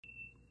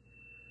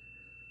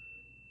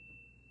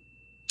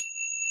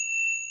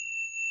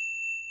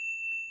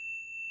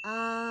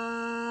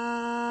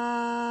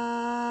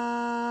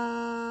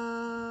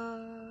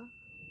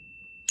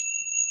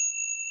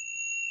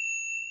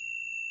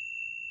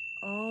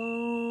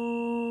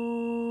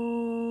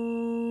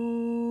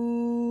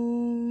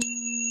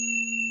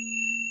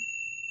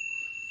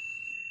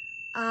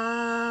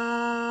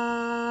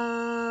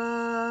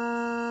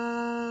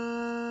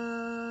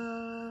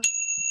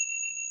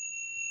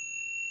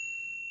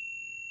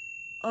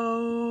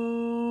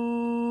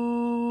Om.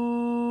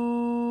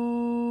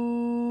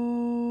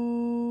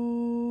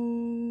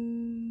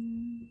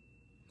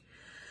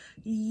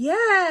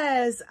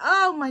 Yes.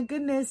 Oh my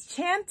goodness.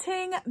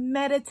 Chanting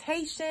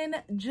meditation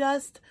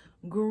just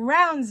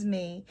grounds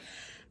me.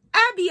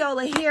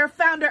 Abiola here,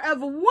 founder of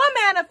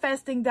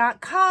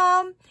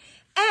womanifesting.com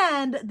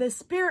and the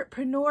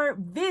Spiritpreneur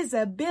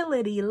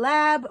Visibility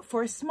Lab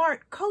for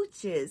smart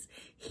coaches,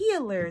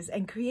 healers,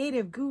 and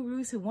creative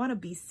gurus who want to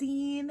be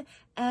seen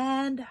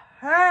and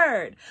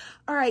heard.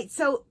 All right,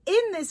 so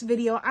in this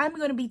video, I'm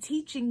going to be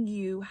teaching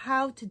you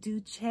how to do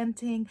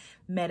chanting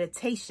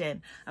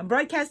meditation. I'm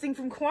broadcasting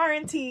from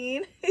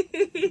quarantine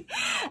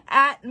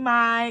at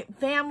my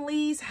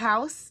family's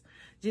house.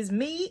 Just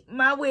me,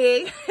 my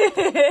wig,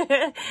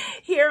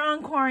 here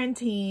on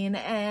quarantine,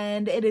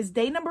 and it is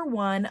day number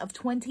 1 of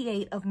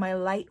 28 of my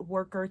Light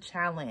Worker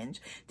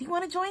Challenge. Do you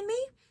want to join me?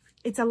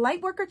 It's a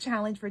Light Worker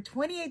Challenge for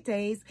 28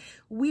 days.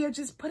 We are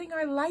just putting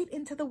our light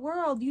into the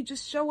world. You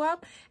just show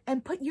up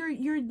and put your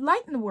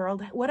light in the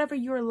world, whatever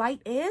your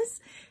light is.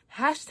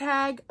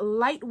 Hashtag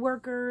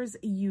Lightworkers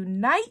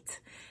Unite.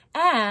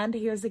 And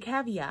here's the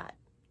caveat.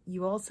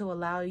 You also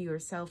allow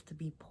yourself to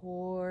be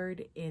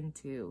poured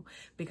into,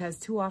 because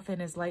too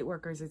often as light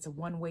workers, it's a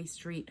one-way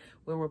street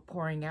where we're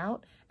pouring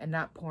out and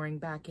not pouring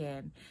back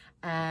in.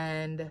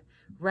 And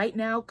right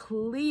now,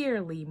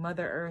 clearly,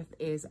 Mother Earth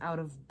is out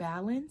of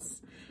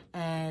balance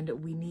and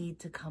we need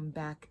to come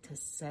back to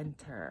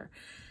center.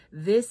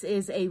 This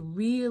is a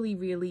really,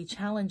 really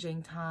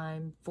challenging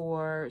time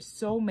for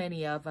so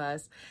many of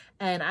us.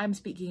 And I'm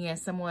speaking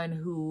as someone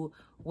who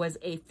was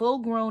a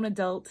full-grown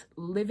adult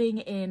living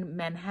in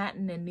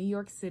Manhattan in New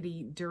York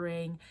City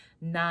during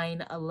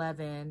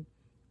 9/11,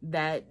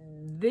 that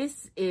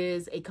this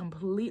is a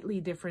completely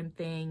different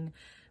thing,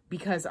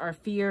 because our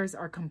fears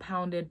are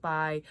compounded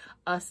by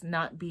us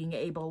not being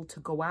able to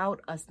go out,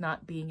 us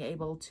not being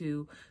able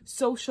to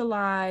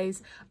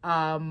socialize,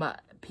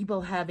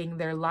 people having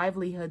their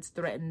livelihoods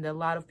threatened, a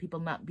lot of people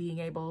not being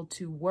able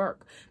to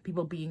work,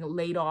 people being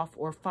laid off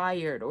or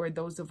fired, or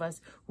those of us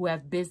who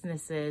have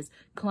businesses,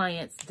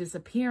 clients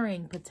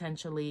disappearing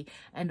potentially,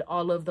 and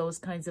all of those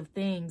kinds of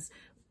things,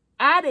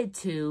 added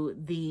to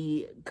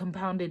the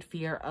compounded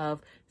fear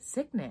of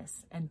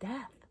sickness and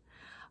death.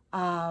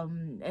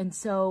 And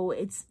so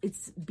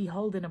it's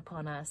beholden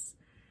upon us.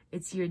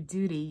 It's your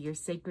duty, your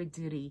sacred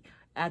duty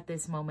at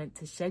this moment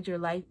to shed your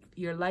light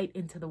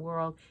into the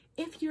world,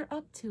 if you're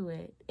up to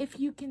it, if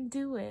you can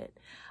do it.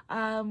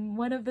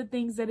 One of the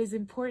things that is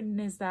important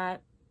is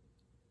that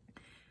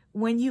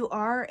when you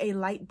are a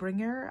light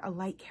bringer, a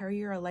light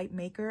carrier, a light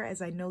maker,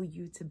 as I know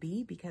you to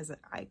be, because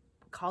I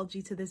called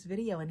you to this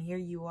video and here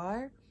you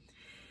are,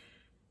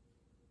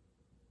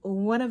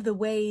 one of the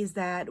ways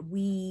that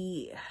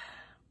we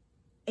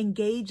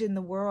engage in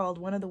the world,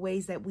 one of the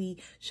ways that we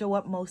show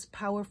up most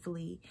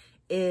powerfully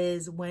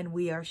is when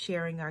we are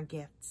sharing our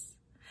gifts.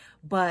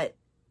 But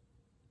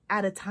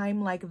at a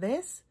time like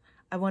this,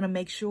 I want to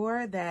make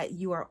sure that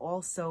you are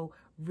also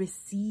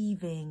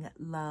receiving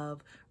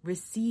love,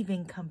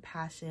 receiving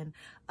compassion,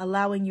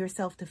 allowing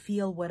yourself to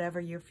feel whatever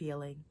you're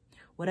feeling.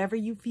 Whatever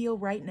you feel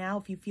right now,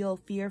 if you feel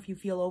fear, if you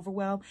feel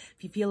overwhelmed,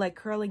 if you feel like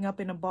curling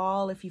up in a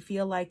ball, if you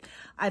feel like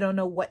I don't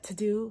know what to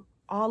do,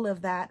 all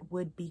of that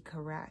would be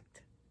correct.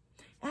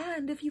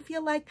 And if you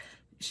feel like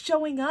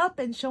showing up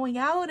and showing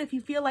out, if you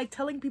feel like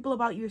telling people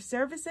about your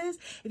services,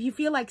 if you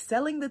feel like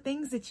selling the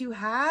things that you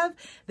have,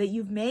 that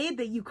you've made,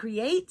 that you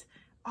create,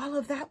 all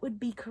of that would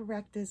be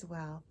correct as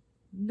well.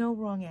 No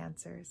wrong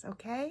answers,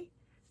 okay?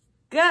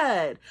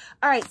 Good.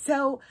 All right,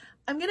 so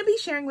I'm going to be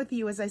sharing with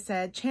you, as I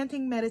said,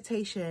 chanting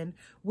meditation,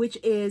 which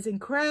is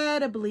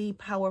incredibly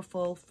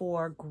powerful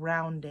for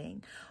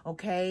grounding.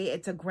 Okay,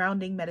 it's a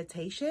grounding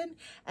meditation,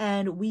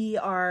 and we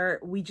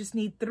just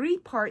need 3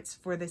 parts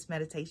for this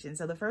meditation.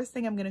 So the first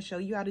thing I'm going to show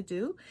you how to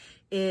do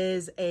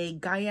is a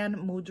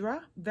Gyan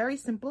Mudra. Very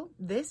simple.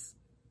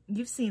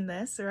 You've seen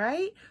this,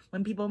 right?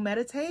 When people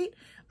meditate,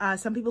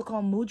 some people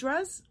call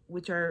mudras,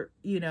 which are,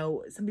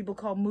 some people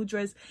call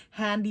mudras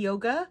hand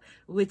yoga,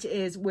 which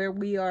is where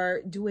we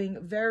are doing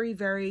very,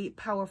 very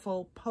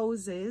powerful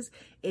poses,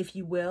 if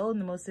you will, in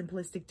the most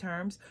simplistic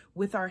terms,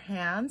 with our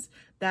hands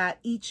that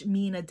each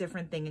mean a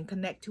different thing and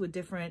connect to a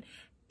different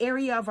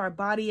area of our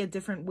body, a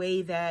different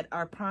way that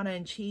our prana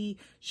and chi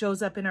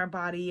shows up in our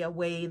body, a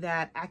way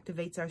that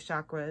activates our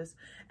chakras.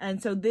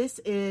 And so this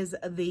is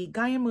the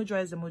Gyan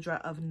Mudra, is a mudra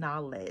of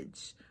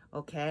knowledge.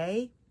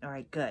 Okay. All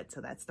right, good.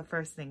 So that's the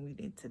first thing we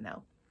need to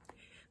know.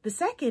 The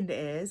second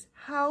is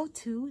how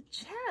to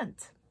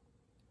chant.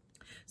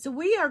 So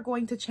we are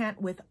going to chant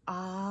with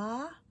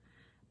ah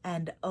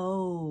and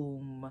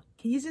om.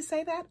 Can you just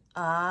say that?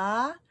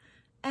 Ah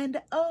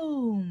and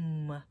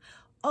om.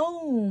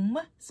 Om,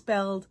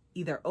 spelled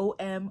either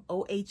O-M,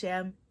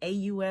 O-H-M,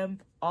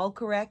 A-U-M, all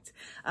correct.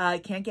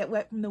 Can't get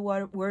wet from the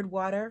word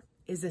water,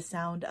 is the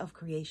sound of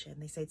creation.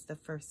 They say it's the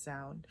first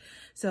sound.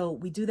 So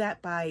we do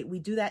that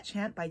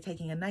chant by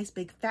taking a nice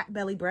big fat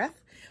belly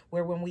breath,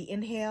 where when we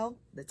inhale,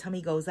 the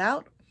tummy goes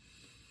out.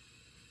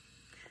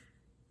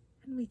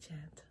 And we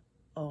chant,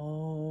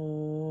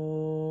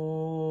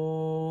 Om.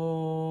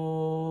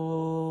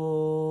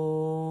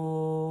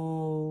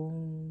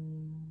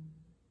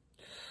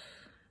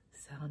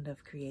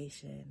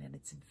 creation, and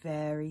it's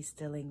very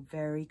stilling,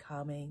 very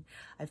calming.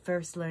 I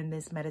first learned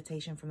this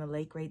meditation from the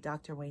late great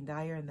Dr. Wayne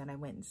Dyer, and then I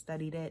went and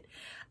studied it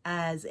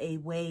as a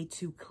way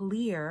to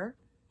clear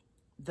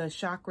the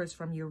chakras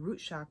from your root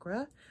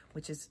chakra,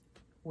 which is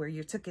where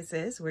your tuchus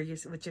is,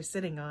 what you're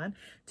sitting on,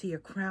 to your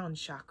crown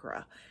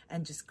chakra,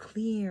 and just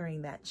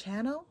clearing that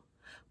channel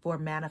for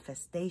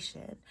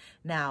manifestation.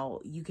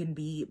 Now, you can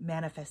be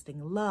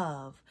manifesting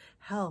love,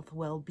 health,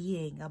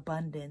 well-being,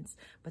 abundance,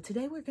 but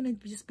today we're going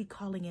to just be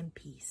calling in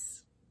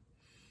peace.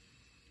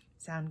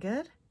 Sound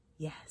good?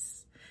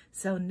 Yes.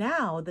 So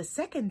now the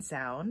second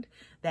sound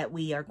that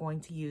we are going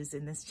to use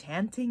in this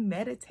chanting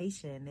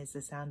meditation is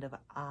the sound of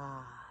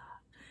ah.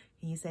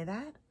 Can you say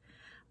that?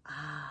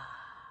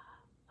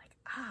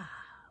 Ah,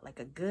 like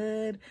a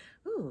good,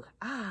 ooh,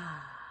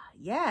 ah,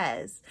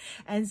 yes.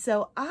 And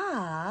so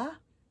ah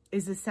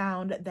is a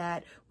sound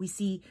that we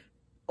see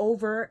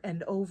over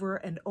and over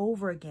and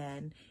over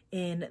again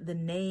in the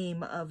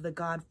name of the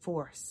God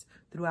force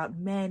throughout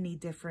many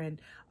different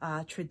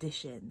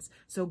traditions.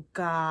 So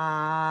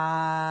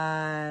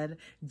God,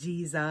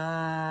 Jesus,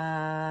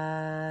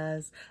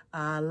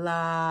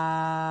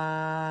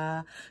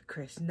 Allah,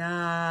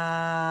 Krishna,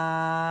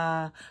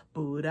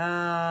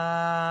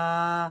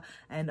 Buddha,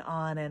 and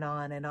on and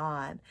on and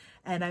on.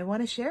 And I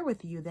want to share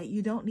with you that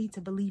you don't need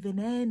to believe in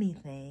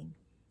anything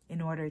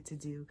in order to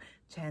do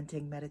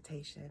chanting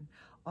meditation.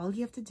 All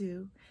you have to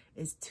do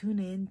is tune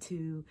in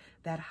to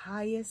that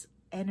highest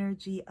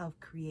energy of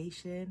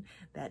creation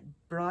that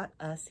brought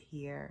us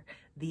here,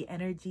 the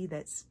energy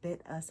that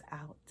spit us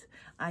out.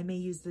 I may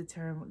use the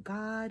term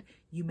God,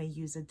 you may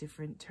use a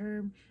different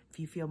term. If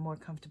you feel more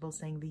comfortable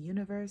saying the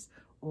universe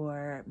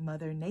or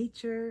Mother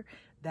Nature,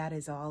 that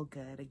is all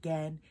good.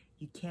 Again,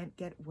 you can't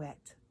get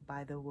wet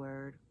by the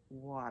word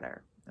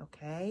water,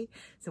 okay?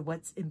 So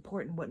what's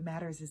important, what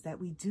matters is that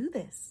we do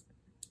this.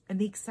 And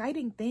the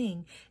exciting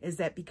thing is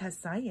that because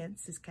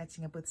science is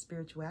catching up with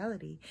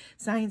spirituality,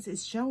 science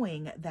is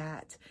showing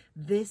that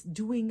this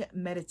doing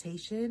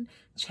meditation,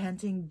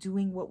 chanting,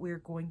 doing what we're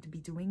going to be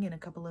doing in a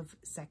couple of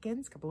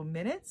seconds, couple of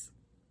minutes,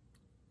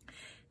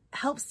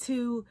 helps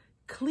to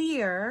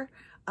clear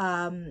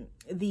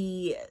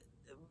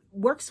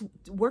works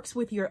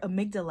with your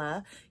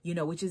amygdala,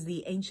 which is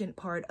the ancient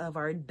part of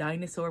our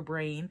dinosaur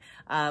brain.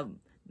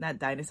 Not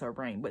dinosaur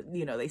brain, but,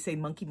 they say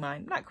monkey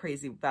mind. I'm not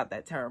crazy about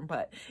that term,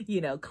 but,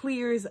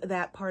 clears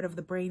that part of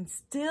the brain,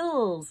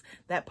 stills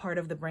that part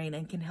of the brain,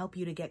 and can help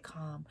you to get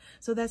calm.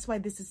 So that's why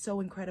this is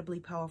so incredibly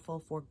powerful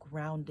for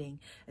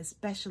grounding,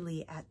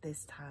 especially at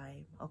this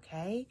time,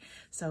 okay?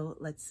 So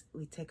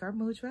we take our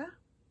mudra,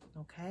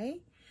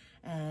 okay?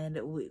 And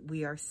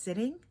we are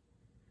sitting,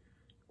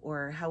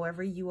 or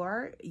however you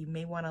are. You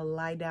may want to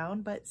lie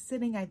down, but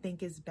sitting, I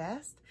think, is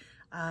best.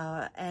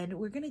 And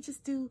we're going to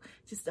just do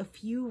just a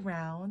few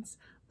rounds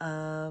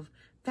of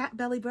fat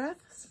belly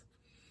breaths,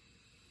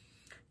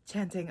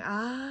 chanting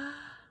ah,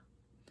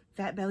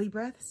 fat belly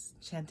breaths,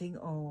 chanting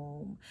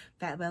om,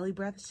 fat belly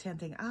breaths,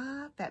 chanting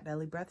ah, fat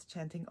belly breaths,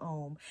 chanting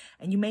om.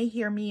 And you may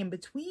hear me in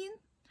between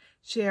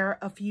share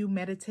a few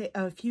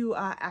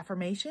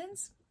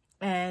affirmations.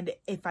 And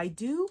if I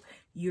do,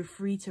 you're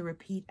free to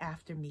repeat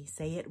after me.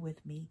 Say it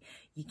with me.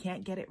 You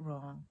can't get it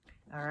wrong.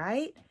 All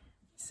right?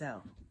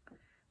 So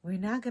we're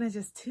now going to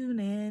just tune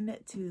in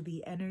to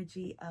the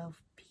energy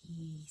of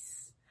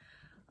peace.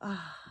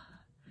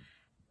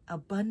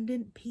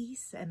 Abundant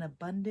peace and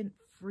abundant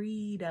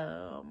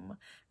freedom.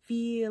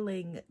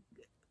 Feeling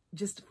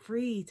just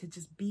free to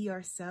just be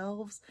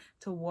ourselves,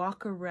 to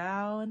walk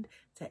around,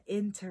 to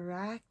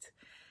interact.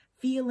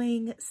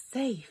 Feeling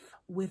safe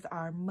with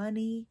our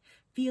money.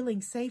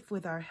 Feeling safe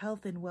with our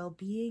health and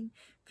well-being.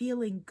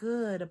 Feeling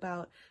good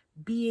about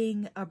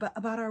being,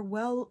 about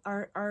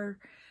our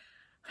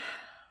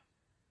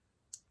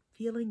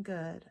feeling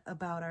good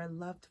about our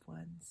loved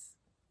ones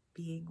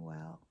being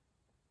well,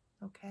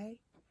 okay?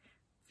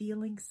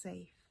 Feeling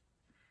safe,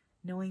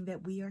 knowing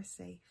that we are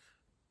safe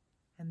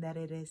and that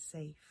it is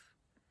safe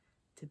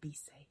to be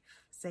safe.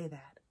 Say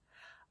that.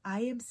 I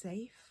am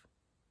safe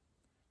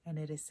and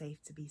it is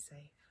safe to be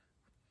safe.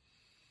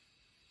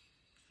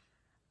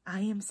 I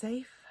am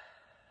safe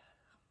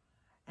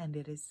and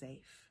it is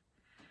safe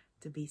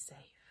to be safe.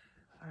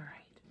 All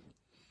right.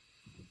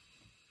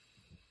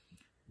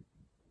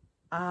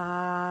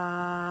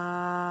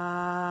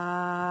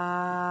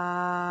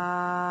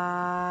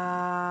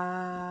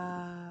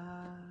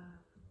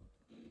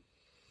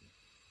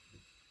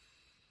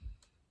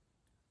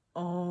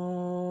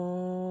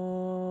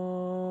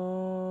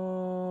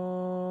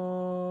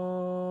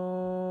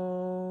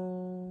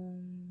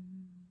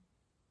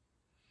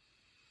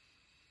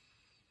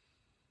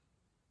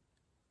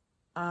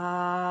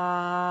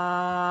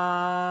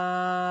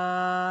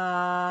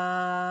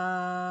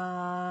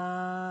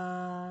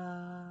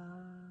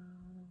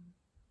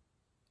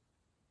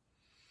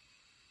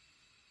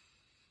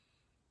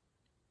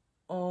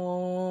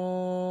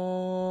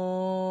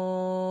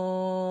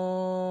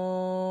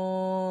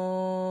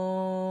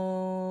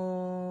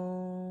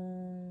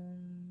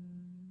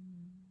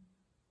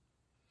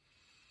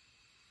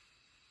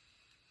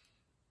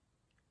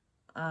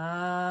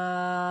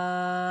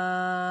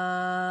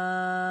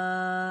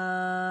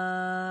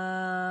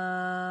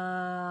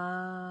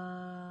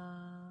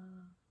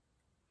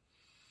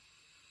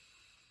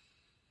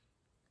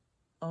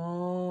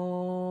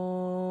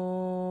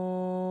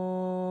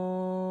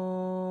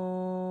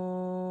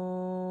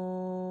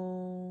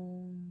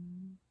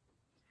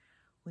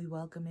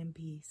 welcome in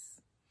peace.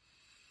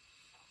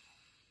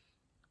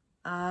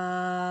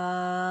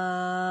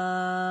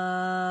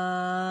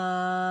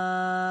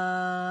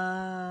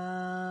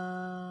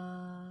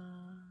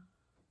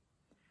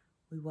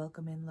 We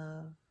welcome in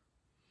love.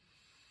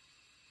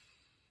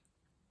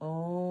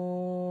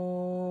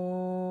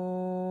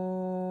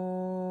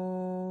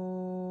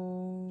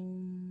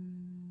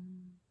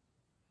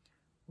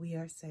 We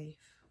are safe.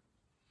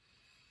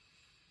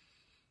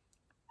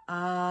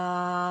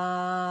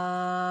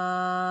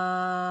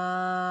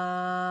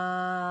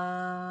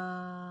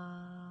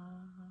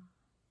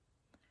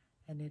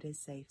 And it is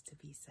safe to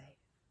be safe.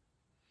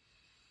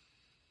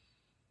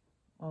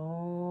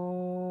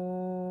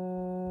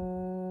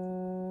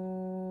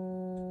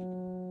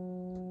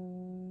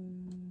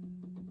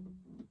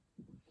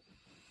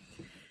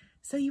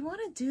 So you want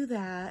to do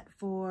that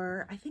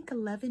for, I think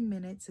 11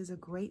 minutes is a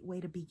great way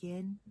to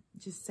begin.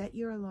 Just set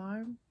your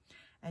alarm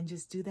and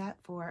just do that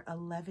for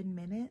 11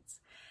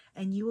 minutes.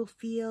 And you will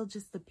feel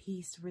just the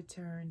peace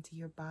return to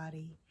your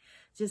body.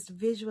 Just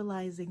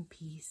visualizing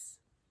peace,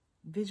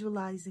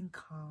 visualizing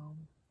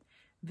calm,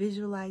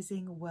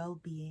 visualizing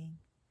well-being,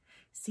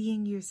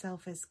 seeing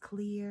yourself as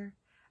clear,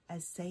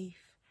 as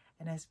safe,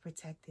 and as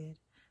protected,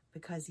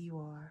 because you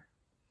are.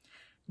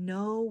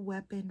 No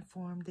weapon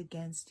formed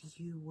against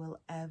you will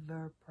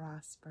ever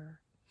prosper.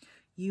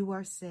 You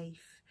are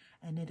safe,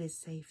 and it is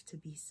safe to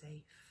be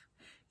safe.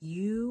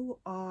 You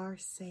are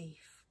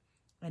safe,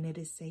 and it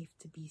is safe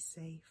to be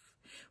safe.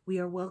 We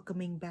are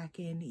welcoming back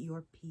in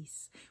your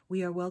peace.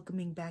 We are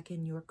welcoming back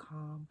in your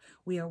calm.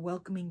 We are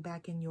welcoming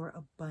back in your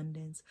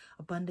abundance,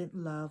 abundant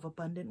love,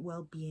 abundant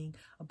well-being,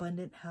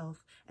 abundant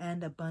health,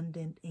 and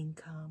abundant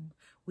income.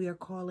 We are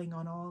calling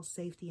on all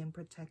safety and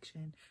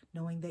protection,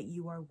 knowing that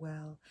you are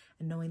well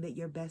and knowing that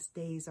your best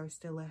days are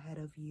still ahead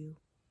of you,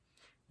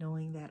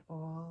 knowing that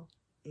all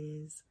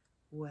is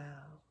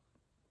well.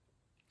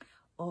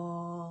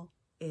 All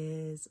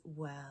is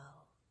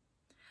well.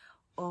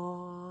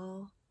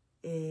 All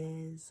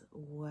is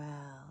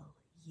well.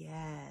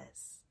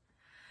 Yes.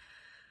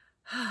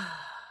 And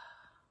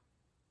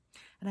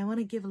I want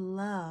to give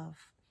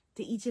love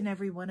to each and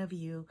every one of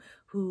you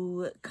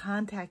who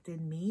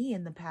contacted me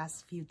in the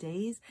past few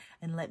days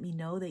and let me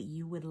know that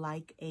you would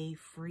like a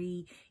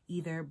free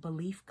either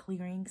belief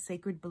clearing,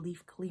 sacred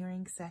belief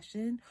clearing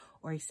session,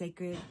 or a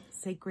sacred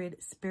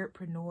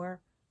spiritpreneur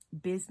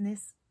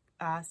business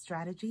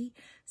strategy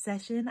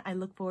session. I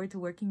look forward to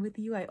working with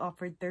you. I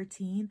offered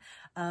 13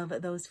 of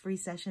those free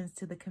sessions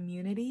to the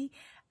community,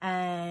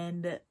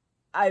 and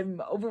I'm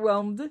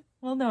overwhelmed.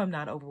 Well, no, I'm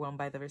not overwhelmed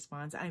by the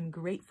response. I'm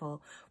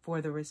grateful for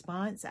the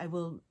response. I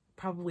will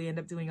probably end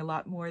up doing a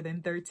lot more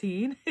than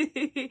 13.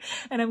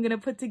 And I'm going to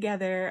put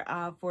together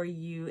for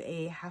you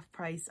a half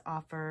price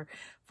offer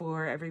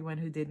for everyone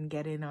who didn't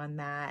get in on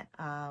that.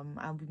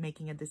 I'll be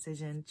making a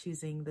decision,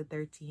 choosing the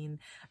 13.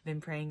 I've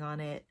been praying on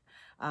it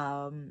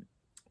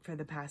for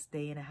the past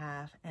day and a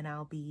half, and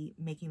I'll be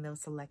making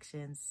those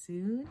selections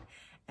soon.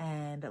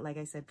 And like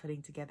I said,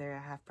 putting together a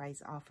half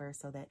price offer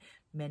so that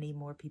many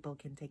more people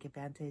can take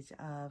advantage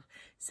of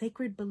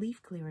sacred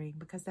belief clearing,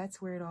 because that's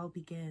where it all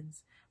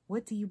begins.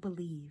 What do you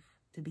believe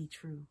to be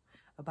true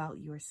about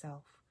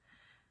yourself?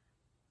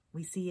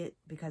 We see it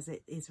because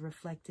it is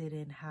reflected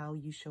in how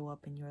you show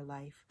up in your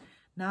life.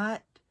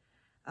 Not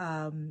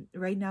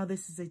right now,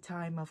 this is a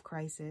time of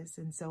crisis,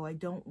 and so I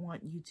don't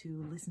want you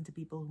to listen to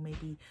people who may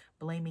be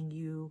blaming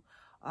you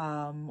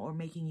or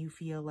making you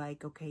feel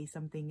like, okay,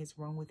 something is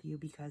wrong with you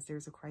because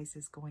there's a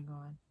crisis going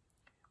on.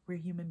 We're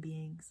human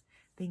beings.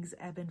 Things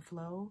ebb and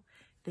flow.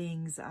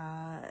 Things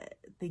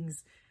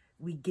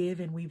we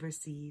give and we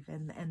receive,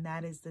 and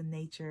that is the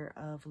nature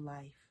of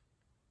life.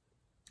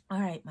 All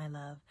right, my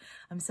love.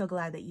 I'm so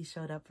glad that you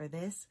showed up for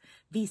this.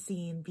 Be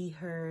seen, be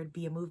heard,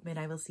 be a movement.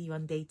 I will see you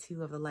on day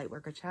 2 of the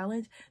Lightworker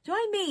Challenge.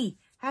 Join me.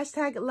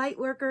 Hashtag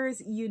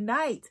Lightworkers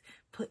Unite.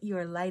 Put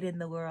your light in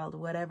the world,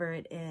 whatever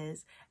it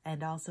is,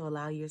 and also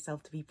allow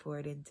yourself to be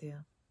poured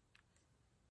into.